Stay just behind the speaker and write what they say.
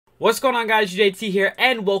What's going on, guys? JT here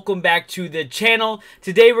and welcome back to the channel.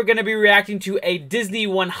 Today we're going to be reacting to a Disney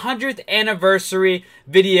 100th anniversary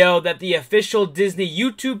video that the official Disney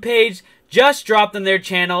YouTube page just dropped on their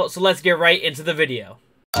channel, so let's get right into the video.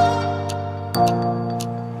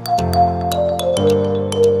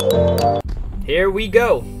 Here we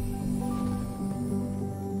go.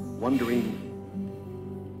 Wondering,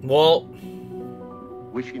 Walt.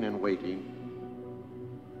 wishing and waiting,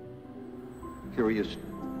 curious.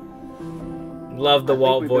 Love the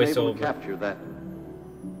Walt voiceover. Capture that.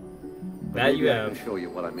 That you have. I can show you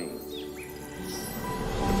what I mean.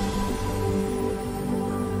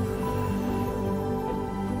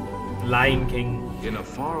 Lion King. In a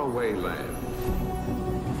faraway land,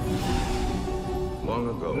 long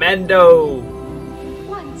ago. Mendo.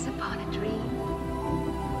 Once upon a dream.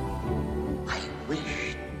 I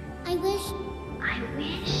wish. I wish. I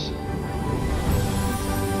wish.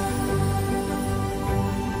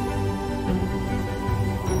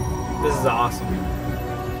 This is awesome.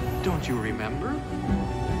 Don't you remember?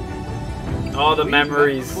 All the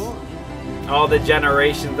memories. All the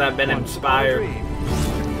generations that have been inspired.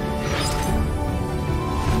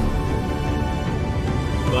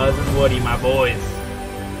 Buzz and Woody, my boys.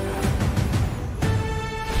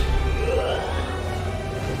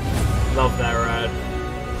 Love that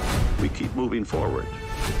ride. We keep moving forward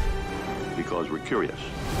because we're curious.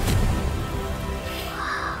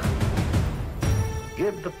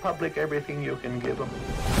 Give the public everything you can give them.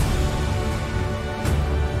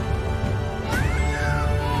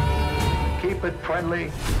 Keep it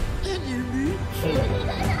friendly.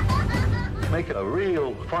 Make it a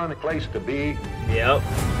real fun place to be. Yep.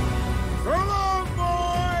 Come on,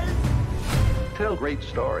 boys! Tell great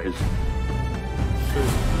stories.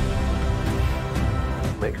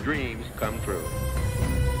 Make dreams come true.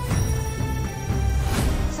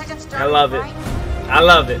 I love it. I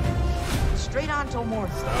love it. Straight on till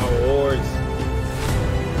morning. Star Wars.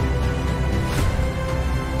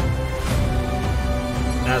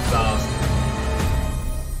 That's awesome.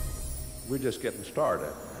 We're just getting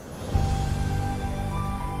started.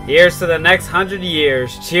 Here's to the next 100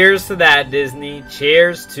 years. Cheers to that, Disney.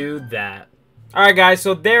 Cheers to that. Alright, guys,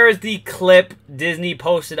 so there is the clip Disney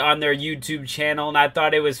posted on their YouTube channel, and I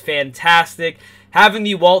thought it was fantastic. Having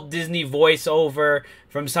the Walt Disney voiceover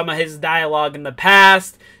from some of his dialogue in the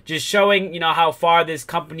past, just showing, how far this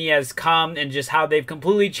company has come and just how they've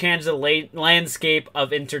completely changed the landscape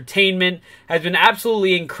of entertainment has been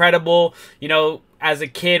absolutely incredible. As a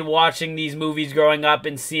kid watching these movies growing up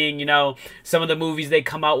and seeing, some of the movies they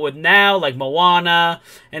come out with now, like Moana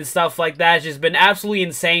and stuff like that. It's just been absolutely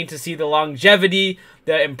insane to see the longevity,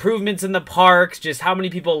 the improvements in the parks, just how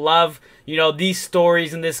many people love, these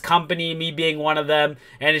stories in this company, me being one of them.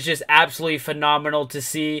 And it's just absolutely phenomenal to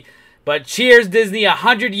see. But cheers, Disney,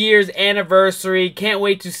 100 years anniversary. Can't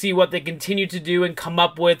wait to see what they continue to do and come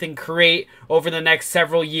up with and create over the next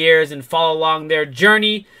several years and follow along their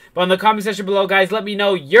journey. But in the comment section below, guys, let me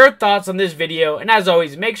know your thoughts on this video. And as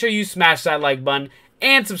always, make sure you smash that like button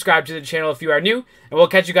and subscribe to the channel if you are new. And we'll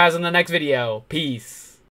catch you guys on the next video. Peace.